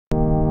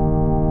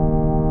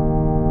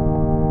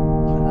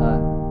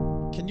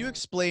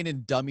explain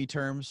in dummy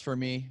terms for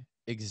me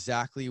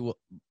exactly what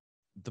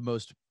the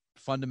most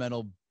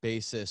fundamental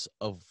basis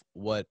of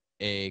what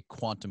a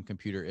quantum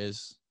computer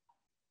is?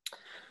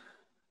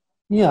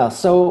 Yeah,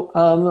 so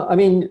I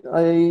mean,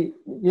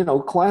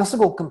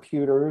 classical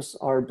computers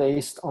are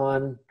based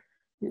on,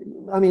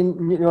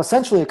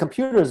 essentially a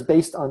computer is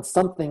based on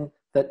something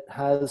that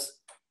has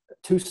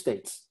two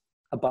states,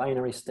 a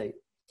binary state,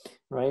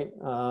 right?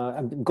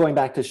 I'm going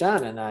back to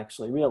Shannon,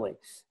 actually, really.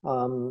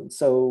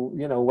 So,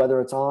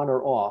 whether it's on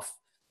or off,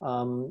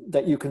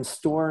 that you can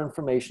store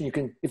information. You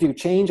can, if you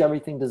change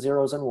everything to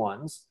zeros and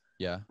ones,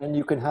 Yeah. and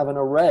you can have an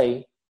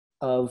array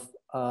of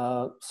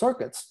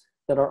circuits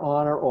that are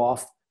on or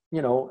off,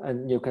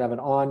 and you can have an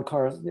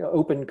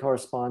open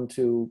correspond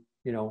to,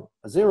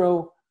 a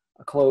zero,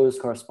 a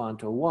closed correspond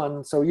to a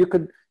one. So you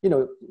could,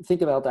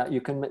 think about that.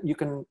 You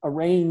can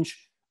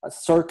arrange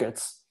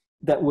circuits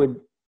that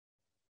would,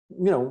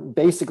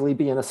 basically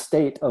be in a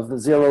state of the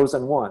zeros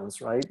and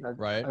ones, right?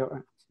 Right.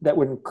 That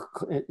would,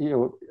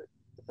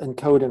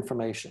 encode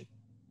information.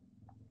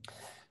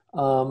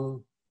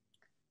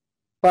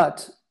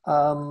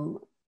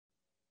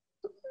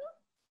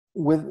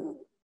 With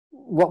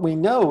what we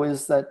know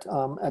is that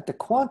at the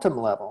quantum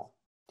level,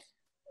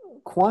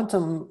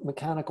 quantum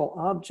mechanical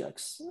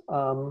objects,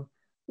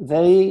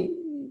 they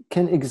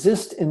can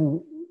exist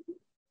in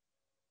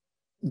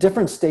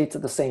different states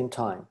at the same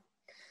time.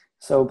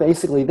 So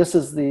basically, this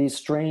is the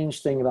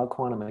strange thing about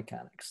quantum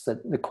mechanics,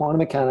 that the quantum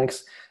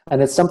mechanics, and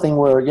it's something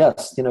where,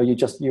 yes,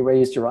 you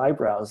raised your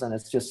eyebrows, and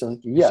it's just like,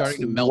 yes.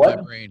 Starting to melt my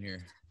brain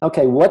here.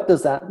 Okay, what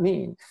does that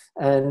mean?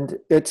 And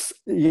it's,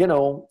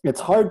 it's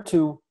hard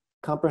to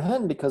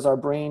comprehend because our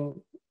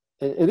brain,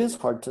 it is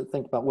hard to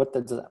think about what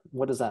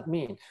does that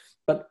mean.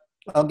 But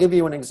I'll give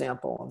you an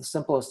example. The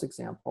simplest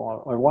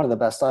example, or one of the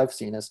best I've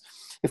seen, is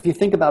if you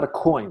think about a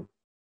coin.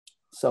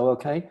 So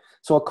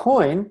a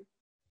coin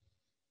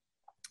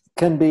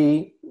can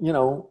be,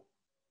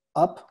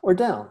 up or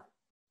down.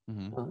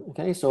 Mm-hmm.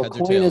 Okay, so heads a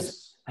coin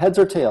is heads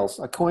or tails.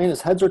 A coin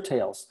is heads or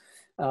tails.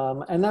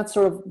 And that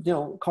sort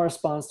of,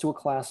 corresponds to a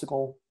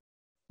classical,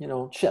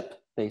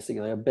 chip,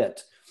 basically, a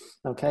bit.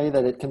 Okay,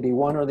 that it can be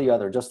one or the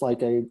other, just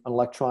like an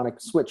electronic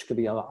switch could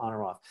be on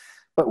or off.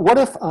 But what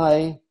if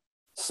I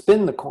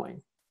spin the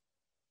coin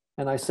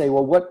and I say,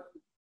 well, what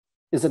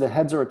is it, a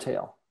heads or a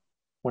tail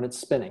when it's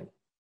spinning?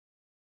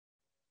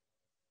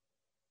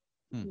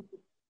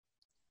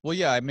 Well,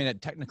 yeah, I mean,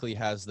 it technically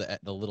has the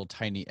little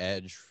tiny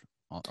edge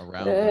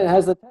around. It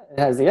has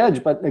the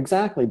edge, but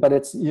exactly. But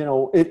it's,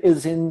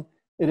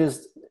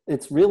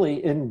 it's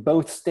really in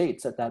both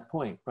states at that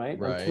point, right?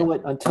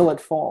 Until it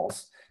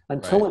falls,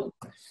 and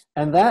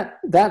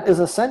that is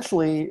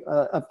essentially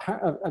a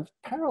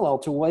parallel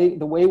to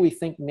the way we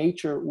think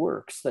nature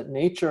works. That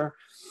nature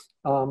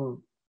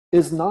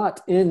is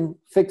not in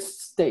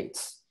fixed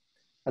states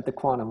at the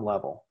quantum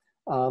level.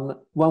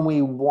 When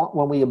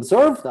we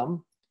observe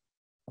them,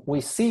 we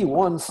see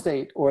one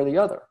state or the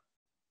other.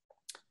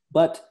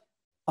 But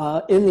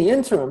in the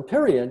interim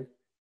period,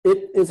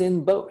 it is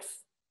in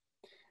both.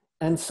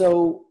 And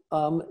so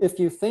if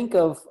you think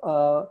of,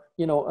 a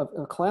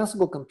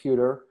classical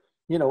computer,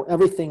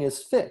 everything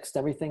is fixed.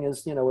 Everything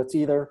is, it's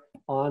either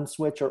on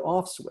switch or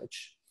off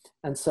switch.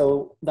 And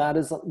so that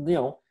is,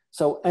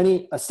 so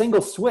a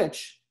single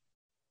switch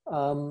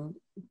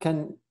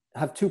can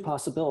have two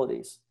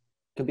possibilities.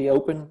 It can be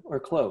open or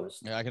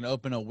closed. Yeah, I can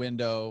open a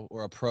window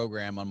or a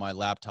program on my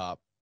laptop,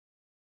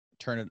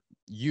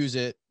 use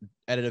it,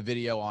 edit a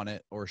video on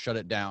it, or shut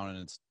it down, and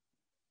it's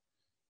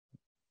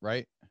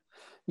right.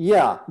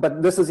 Yeah,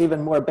 but this is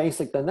even more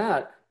basic than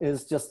that.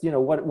 Is just,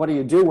 what do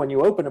you do when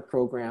you open a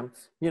program?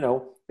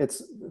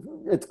 It's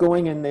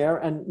going in there,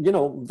 and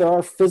there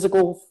are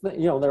physical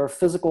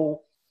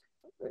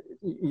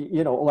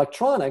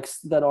electronics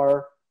that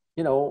are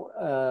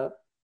either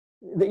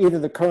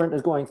the current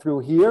is going through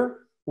here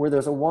where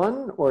there's a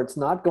one, or it's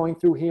not going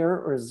through here,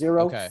 or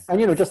zero. Okay.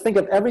 And just think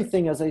of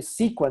everything as a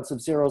sequence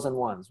of zeros and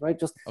ones, right?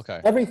 Just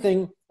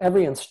everything,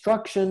 every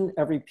instruction,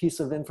 every piece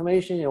of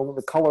information.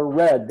 The color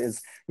red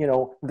is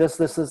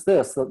this is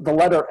this. The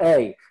letter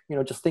A.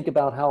 Just think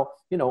about how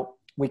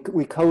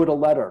we code a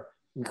letter.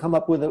 We come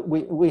up with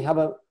we have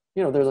a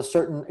there's a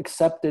certain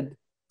accepted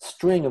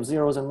string of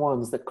zeros and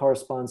ones that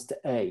corresponds to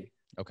A.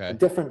 Okay. A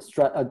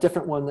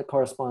different one that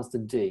corresponds to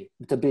B,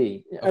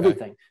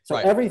 everything. So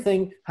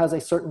everything has a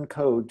certain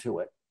code to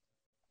it.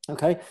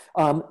 Okay.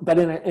 But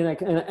in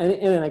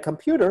a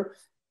computer,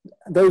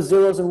 those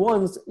zeros and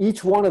ones,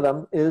 each one of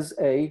them is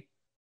a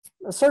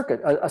circuit,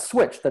 a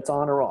switch that's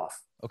on or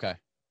off. Okay.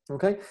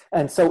 Okay.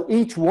 And so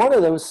each one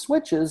of those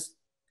switches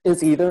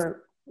is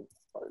either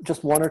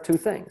just one or two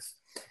things.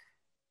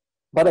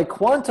 But a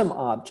quantum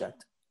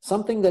object,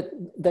 something that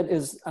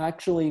is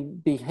actually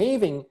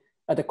behaving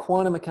at a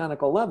quantum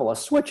mechanical level, a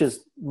switch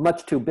is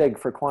much too big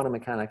for quantum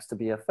mechanics to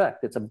be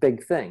effect. It's a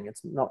big thing.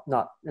 It's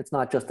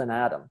not just an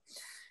atom.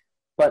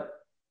 But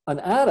an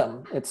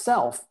atom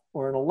itself,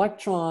 or an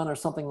electron or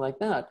something like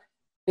that,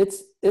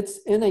 it's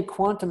in a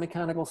quantum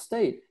mechanical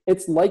state.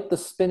 It's like the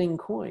spinning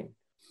coin.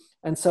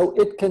 And so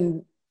it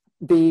can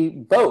be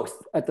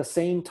both at the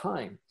same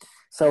time.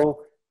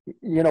 So,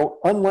 you know,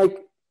 unlike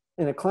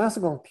in a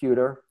classical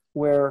computer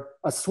where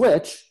a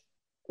switch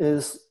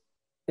it's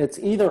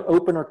either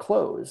open or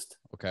closed.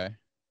 Okay.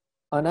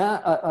 An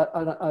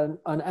atom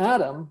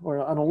or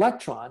an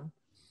electron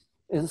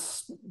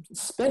is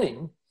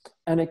spinning,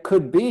 and it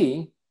could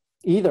be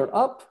either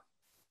up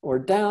or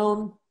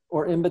down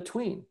or in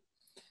between.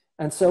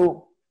 And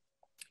so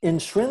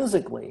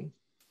intrinsically,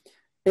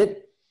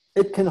 it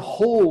can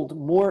hold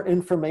more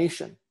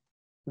information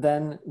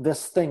than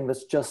this thing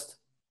that's just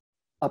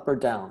up or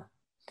down,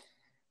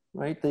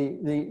 right?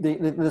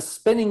 The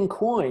spinning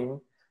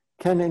coin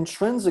can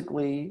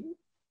intrinsically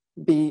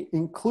be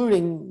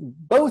including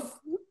both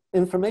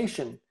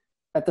information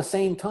at the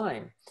same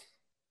time.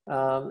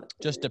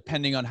 Just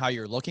depending on how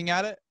you're looking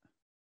at it?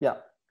 Yeah.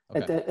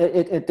 Okay.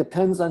 It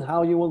depends on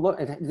how you will look.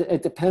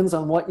 It depends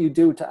on what you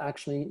do to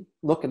actually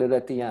look at it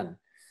at the end.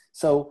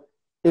 So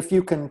if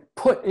you can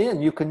put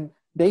in, you can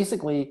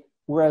basically,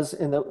 whereas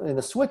in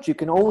the switch, you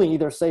can only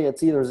either say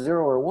it's either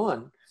 0 or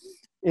 1.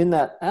 In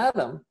that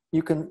atom,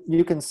 you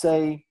can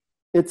say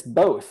it's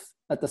both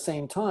at the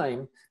same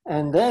time.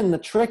 And then the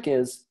trick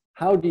is,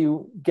 how do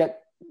you get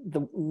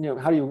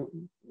how do you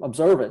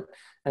observe it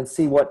and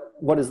see what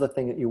is the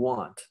thing that you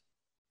want?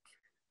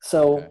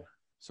 So, okay.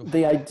 So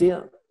the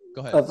idea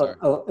go ahead,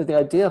 the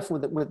idea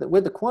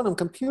with the quantum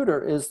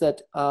computer is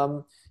that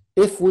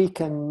if we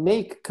can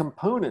make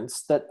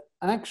components that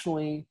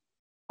actually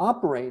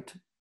operate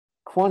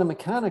quantum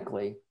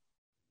mechanically,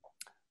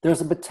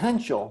 there's a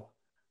potential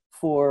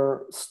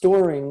for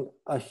storing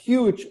a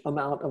huge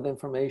amount of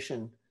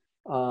information,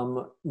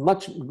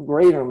 much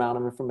greater amount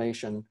of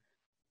information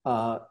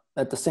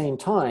at the same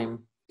time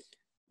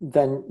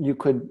than you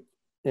could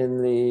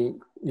in the,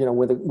 you know,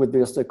 with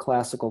just a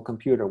classical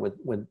computer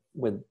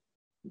with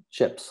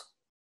chips.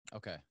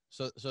 Okay.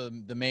 So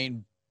the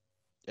main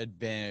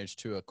advantage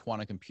to a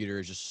quantum computer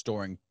is just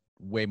storing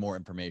way more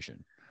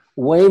information.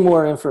 Way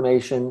more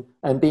information,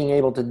 and being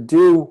able to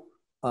do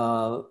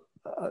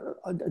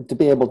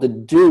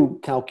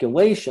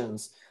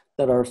calculations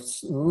that are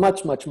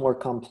much more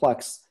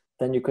complex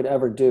than you could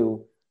ever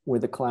do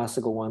with the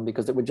classical one,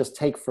 because it would just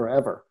take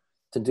forever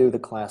to do the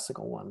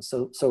classical one.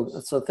 So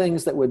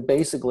things that would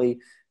basically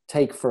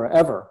take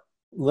forever,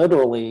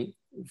 literally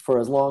for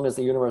as long as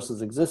the universe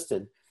has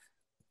existed,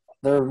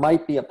 there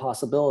might be a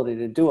possibility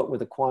to do it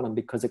with a quantum,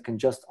 because it can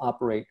just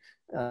operate,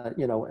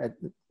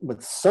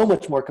 with so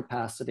much more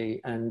capacity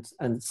and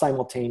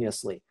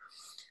simultaneously.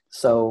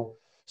 So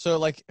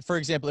like, for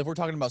example, if we're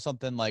talking about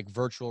something like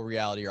virtual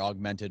reality or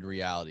augmented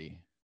reality,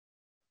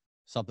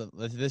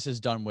 this is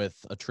done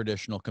with a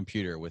traditional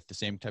computer with the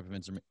same type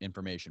of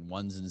information,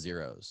 ones and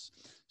zeros.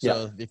 So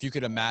yeah. If you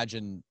could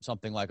imagine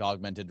something like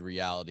augmented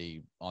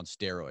reality on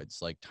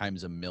steroids, like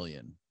times a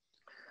million.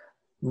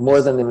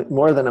 More than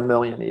a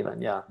million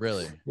even, yeah.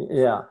 Really?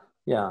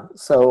 Yeah.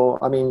 So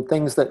I mean,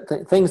 things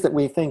that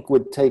we think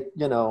would take,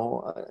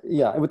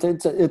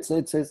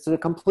 it's a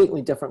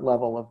completely different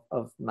level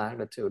of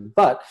magnitude.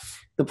 But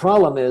the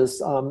problem is,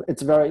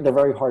 they're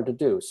very hard to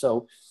do.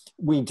 So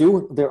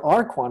there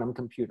are quantum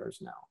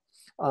computers now,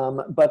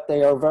 but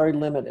they are very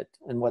limited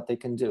in what they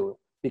can do,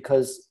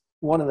 because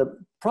one of the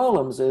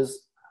problems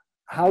is,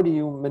 how do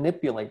you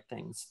manipulate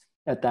things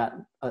at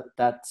that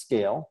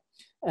scale?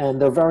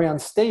 And they're very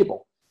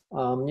unstable.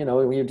 When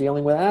you're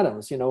dealing with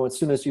atoms, as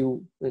soon as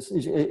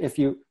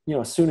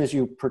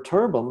you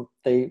perturb them,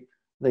 they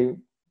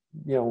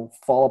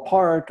fall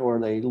apart, or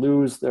they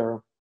lose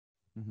their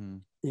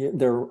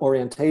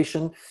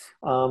orientation.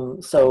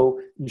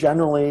 So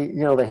generally,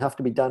 they have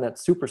to be done at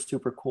super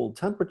cooled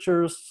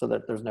temperatures, so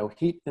that there's no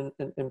heat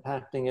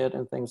impacting it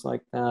and things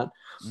like that.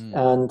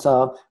 And it's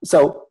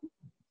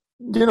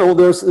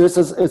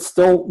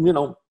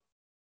still,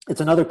 it's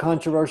another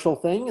controversial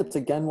thing. It's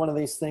again one of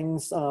these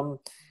things.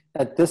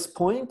 At this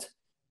point,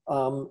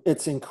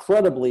 it's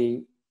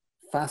incredibly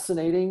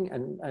fascinating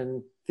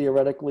and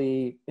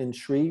theoretically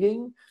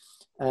intriguing,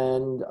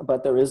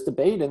 but there is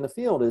debate in the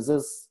field. Is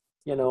this,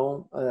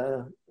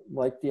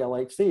 like the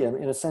LHC,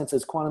 in a sense,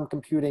 is quantum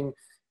computing,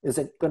 is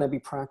it going to be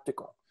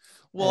practical?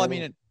 Well, I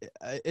mean, it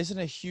isn't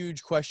a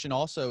huge question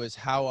also is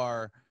how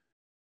are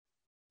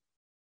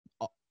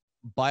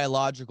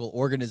biological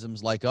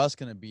organisms like us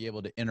going to be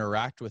able to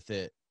interact with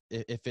it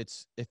if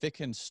it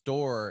can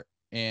store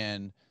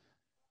and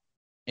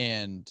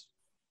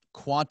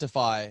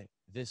quantify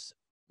this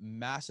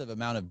massive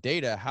amount of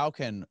data. How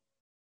can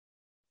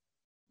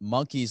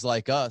monkeys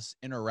like us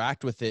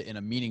interact with it in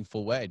a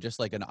meaningful way, just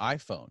like an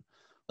iPhone,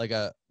 like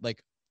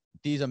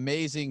these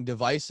amazing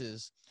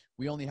devices?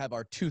 We only have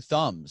our two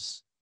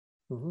thumbs.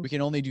 We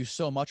can only do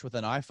so much with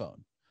an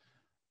iPhone.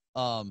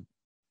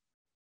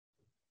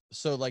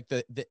 So like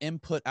the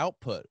input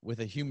output with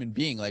a human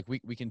being, like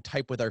we can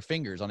type with our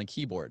fingers on a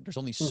keyboard. There's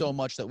only so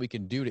much that we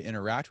can do to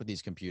interact with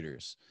these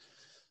computers.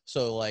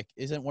 So like,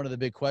 isn't one of the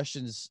big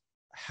questions,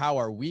 how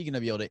are we going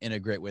to be able to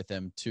integrate with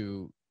them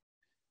to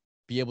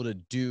be able to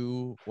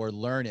do or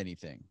learn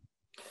anything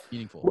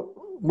meaningful?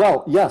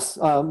 Well, yes,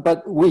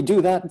 but we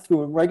do that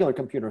through a regular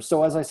computer.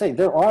 So as I say,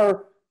 there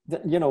are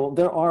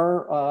there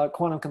are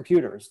quantum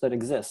computers that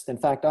exist. In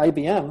fact,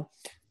 IBM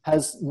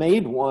has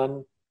made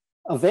one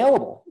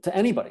available to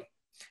anybody.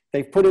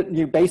 They've put it,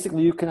 you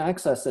can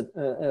access it,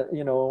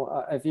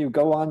 if you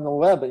go on the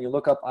web and you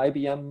look up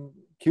IBM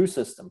Q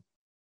system,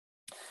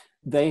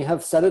 they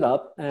have set it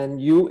up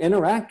and you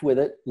interact with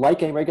it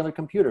like a regular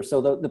computer.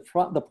 So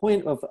the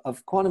point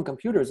of quantum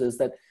computers is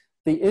that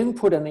the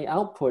input and the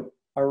output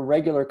are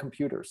regular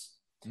computers.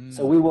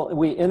 So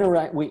we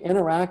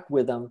interact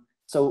with them.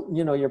 So,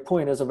 your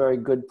point is a very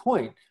good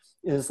point,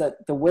 is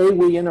that the way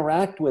we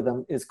interact with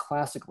them is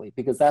classically,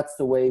 because that's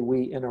the way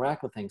we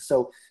interact with things.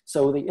 So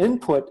the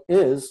input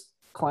is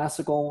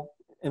classical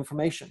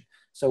information.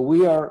 So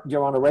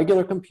you're on a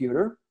regular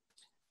computer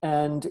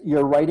and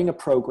you're writing a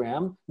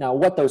program. Now,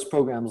 what those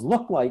programs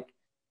look like,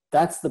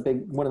 that's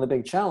one of the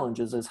big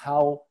challenges, is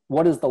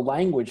what is the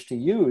language to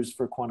use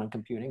for quantum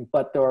computing?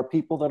 But there are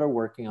people that are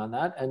working on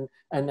that. And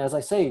as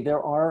I say,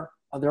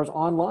 there's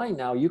online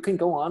now. You can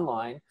go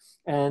online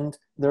and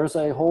there's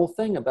a whole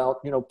thing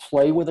about,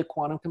 play with a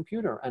quantum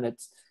computer. And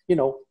it's,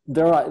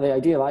 the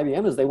idea of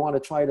IBM is they want to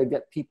try to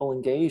get people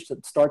engaged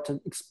and start to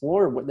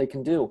explore what they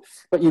can do.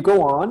 But you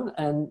go on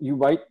and you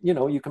write,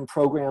 you can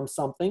program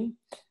something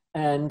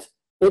and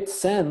it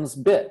sends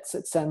bits,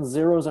 it sends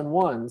zeros and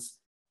ones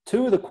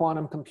to the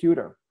quantum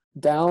computer,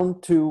 down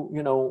to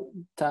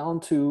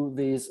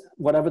these,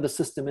 whatever the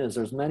system is.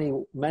 There's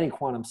many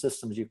quantum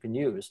systems you can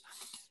use.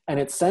 And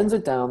it sends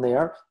it down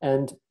there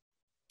and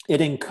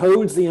it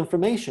encodes the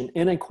information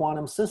in a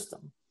quantum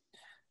system.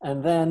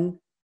 And then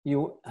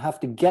you have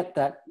to get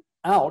that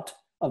out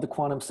of the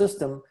quantum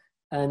system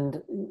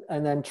and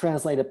then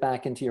translate it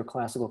back into your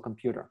classical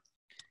computer.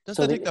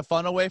 Doesn't that take the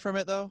fun away from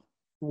it, though?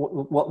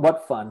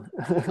 What fun?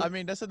 I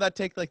mean, doesn't that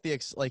take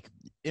like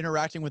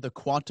interacting with a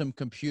quantum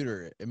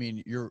computer? I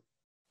mean,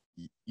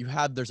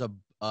 there's a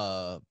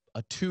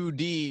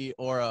 2D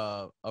or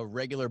a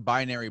regular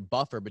binary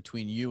buffer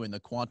between you and the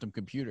quantum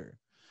computer.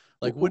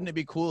 Like, wouldn't it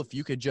be cool if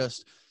you could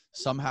just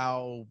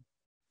somehow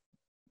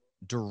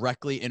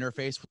directly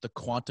interface with the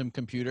quantum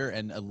computer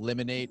and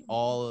eliminate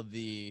all of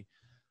the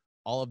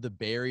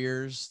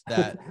barriers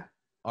that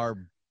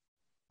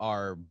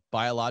our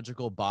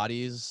biological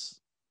bodies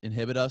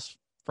inhibit us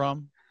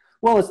from?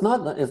 Well, it's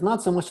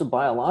not so much the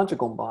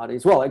biological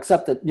bodies. Well,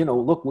 except that,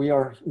 look, we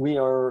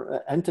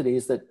are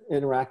entities that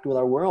interact with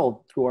our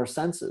world through our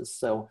senses.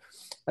 So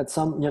at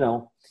some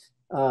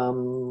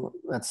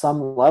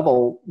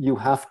level, you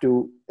have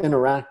to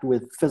interact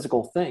with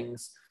physical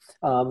things.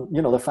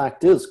 The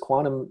fact is,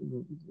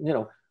 quantum,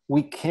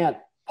 we can't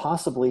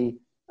possibly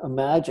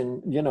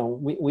imagine,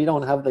 we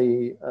don't have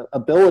the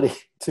ability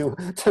to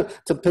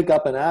pick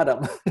up an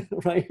atom,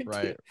 right?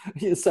 Right.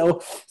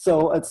 So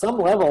at some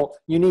level,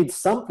 you need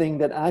something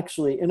that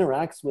actually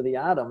interacts with the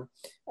atom,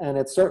 and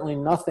it's certainly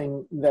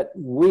nothing that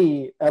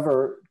we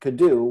ever could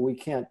do. We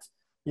can't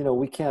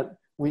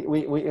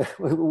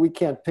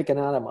pick an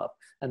atom up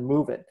and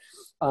move it.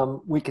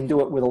 We can do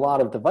it with a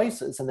lot of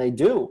devices, and they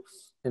do.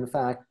 In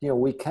fact,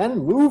 we can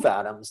move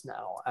atoms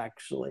now,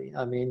 actually.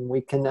 I mean,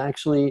 we can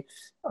actually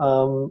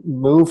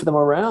move them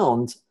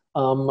around,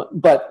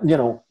 but,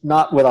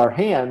 not with our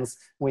hands.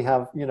 We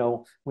have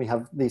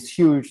these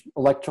huge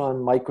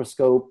electron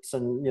microscopes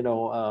and,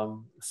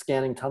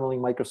 scanning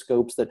tunneling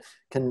microscopes that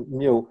can,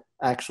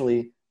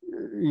 actually,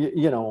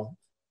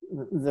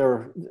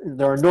 they're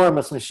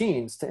enormous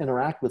machines to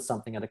interact with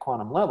something at a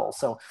quantum level.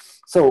 So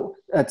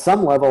at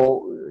some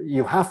level,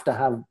 you have to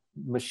have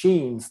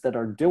machines that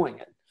are doing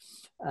it.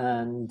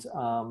 And,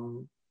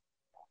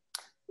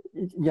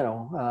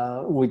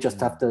 we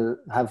just have to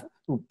have,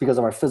 because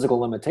of our physical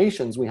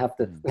limitations, we have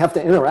to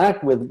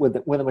interact with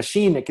a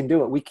machine that can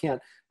do it. We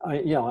can't, I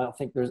don't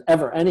think there's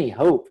ever any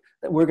hope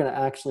that we're going to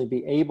actually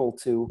be able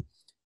to,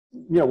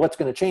 what's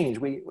going to change?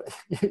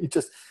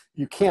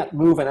 You can't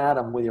move an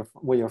atom with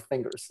your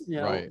fingers,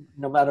 right.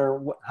 No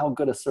matter how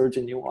good a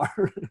surgeon you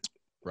are.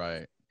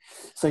 Right.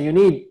 So you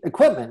need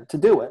equipment to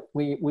do it.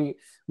 We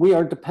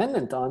are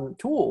dependent on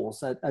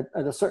tools at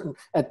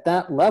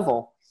that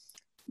level.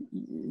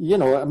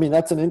 I mean,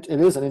 it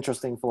is an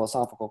interesting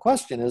philosophical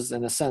question, is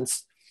in a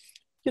sense,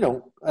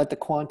 at the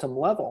quantum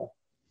level,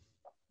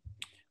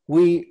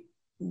 we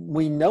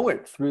know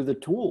it through the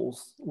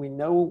tools. We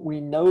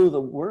know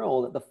the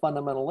world at the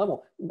fundamental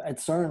level. At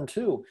CERN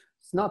too,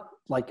 it's not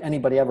like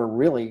anybody ever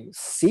really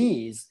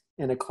sees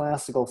in a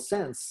classical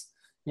sense,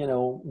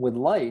 with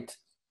light,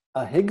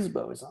 a Higgs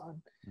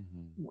boson.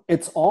 Mm-hmm.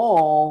 It's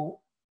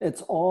all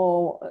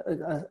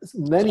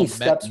many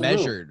steps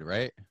measured, removed.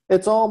 Right?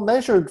 It's all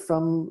measured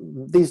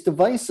from these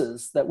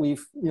devices that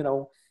we've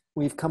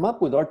come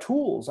up with, our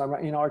tools.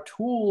 Our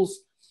tools,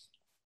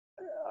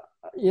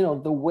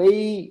 the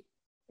way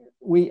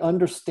we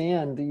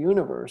understand the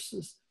universe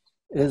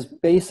is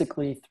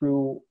basically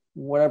through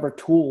whatever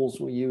tools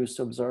we use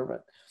to observe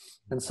it.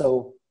 And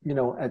so,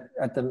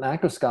 at the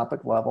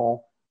macroscopic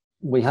level,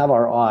 we have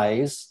our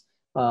eyes,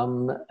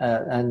 and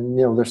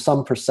there's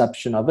some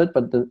perception of it,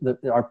 but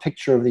our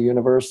picture of the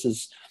universe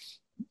is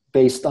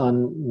based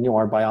on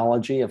our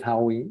biology of how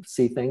we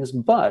see things.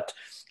 But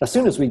as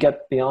soon as we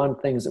get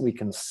beyond things that we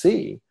can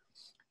see,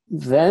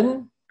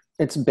 then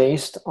it's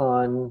based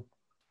on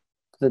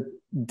the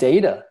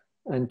data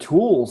and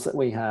tools that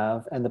we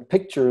have and the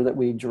picture that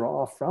we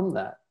draw from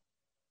that.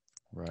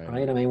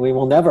 Right. I mean, we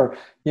will never,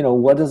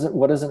 what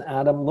does an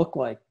atom look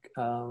like?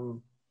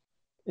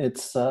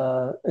 It's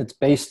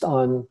based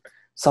on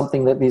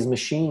something that these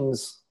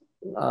machines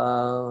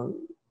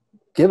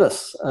give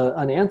us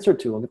an answer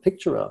to, a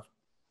picture of.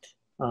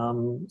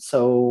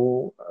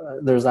 So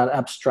there's that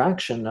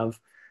abstraction of,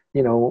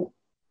 the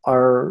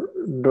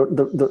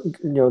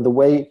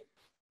way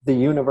the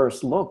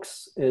universe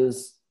looks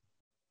is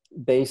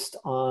based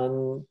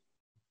on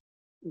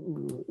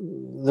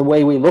the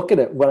way we look at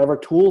it, whatever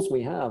tools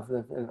we have.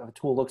 If a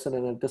tool looks at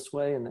it this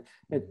way and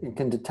it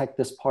can detect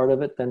this part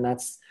of it,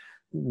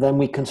 then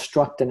we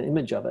construct an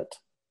image of it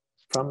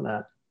from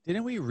that.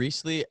 Didn't we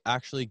recently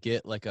actually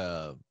get like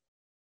an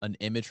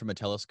image from a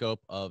telescope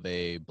of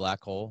a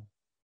black hole?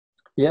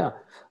 Yeah,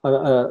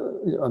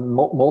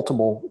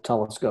 multiple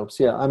telescopes.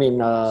 Yeah, I mean.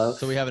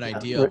 So we have an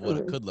idea of what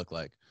it could look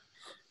like.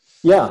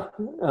 Yeah,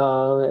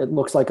 it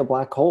looks like a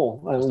black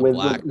hole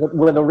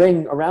with a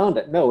ring around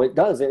it. No, it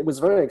does. It was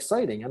very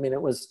exciting. I mean,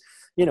 it was,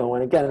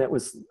 and again, it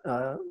was,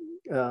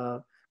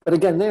 but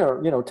again,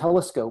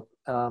 telescope,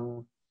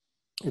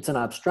 it's an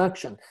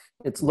abstraction.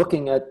 It's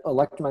looking at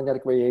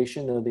electromagnetic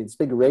radiation, or these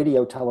big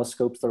radio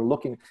telescopes that are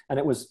looking, and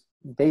it was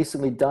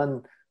basically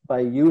done by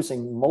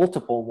using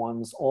multiple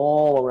ones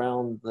all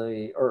around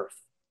the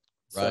Earth.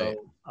 Right.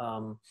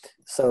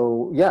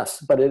 So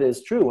yes, but it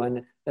is true.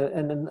 And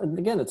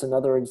again, it's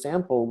another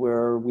example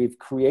where we've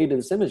created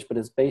this image, but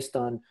it's based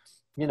on,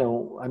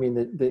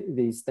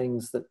 these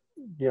things that,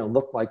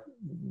 look like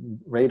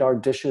radar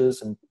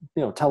dishes and,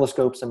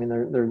 telescopes. I mean,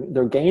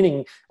 they're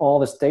gaining all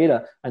this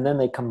data, and then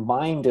they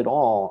combined it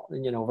all,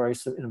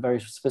 in very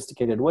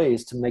sophisticated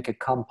ways to make a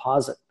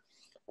composite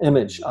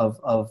image of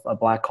a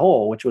black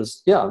hole, which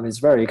was, it's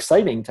very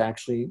exciting to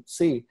actually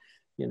see,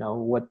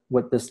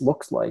 what this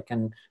looks like.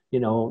 And,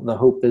 the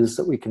hope is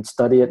that we can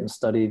study it and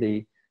study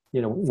the,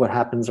 what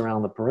happens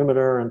around the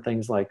perimeter and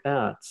things like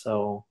that.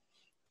 So,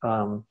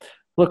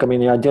 look, I mean,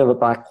 the idea of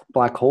a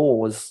black hole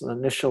was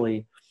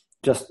initially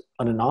just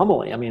an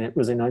anomaly. I mean, it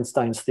was in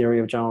Einstein's theory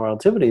of general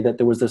relativity that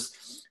there was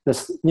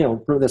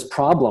this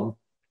problem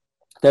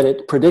that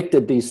it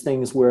predicted these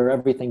things where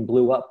everything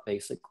blew up,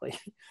 basically.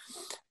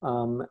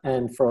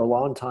 And for a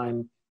long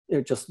time,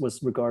 it just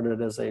was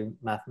regarded as a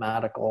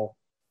mathematical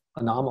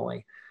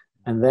anomaly.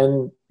 And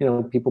then,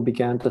 people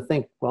began to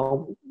think,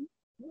 well,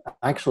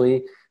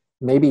 actually,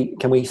 maybe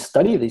can we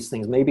study these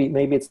things? Maybe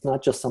it's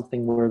not just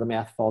something where the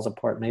math falls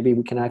apart. Maybe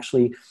we can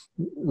actually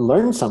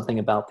learn something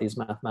about these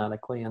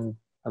mathematically. And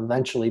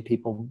eventually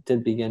people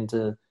did begin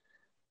to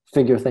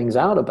figure things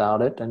out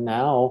about it. And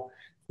now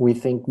we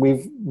think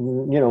we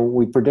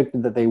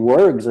predicted that they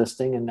were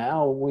existing, and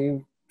now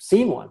we've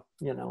seen one,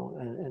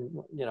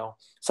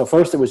 so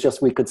first it was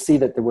just, we could see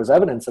that there was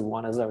evidence of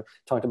one, as I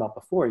talked about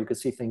before. You could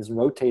see things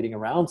rotating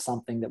around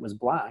something that was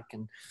black,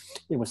 and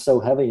it was so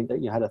heavy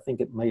that you had to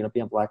think it might be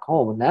a black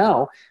hole. But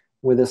now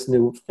with this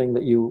new thing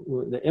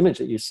the image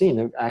that you've seen,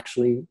 you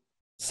actually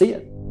see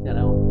it,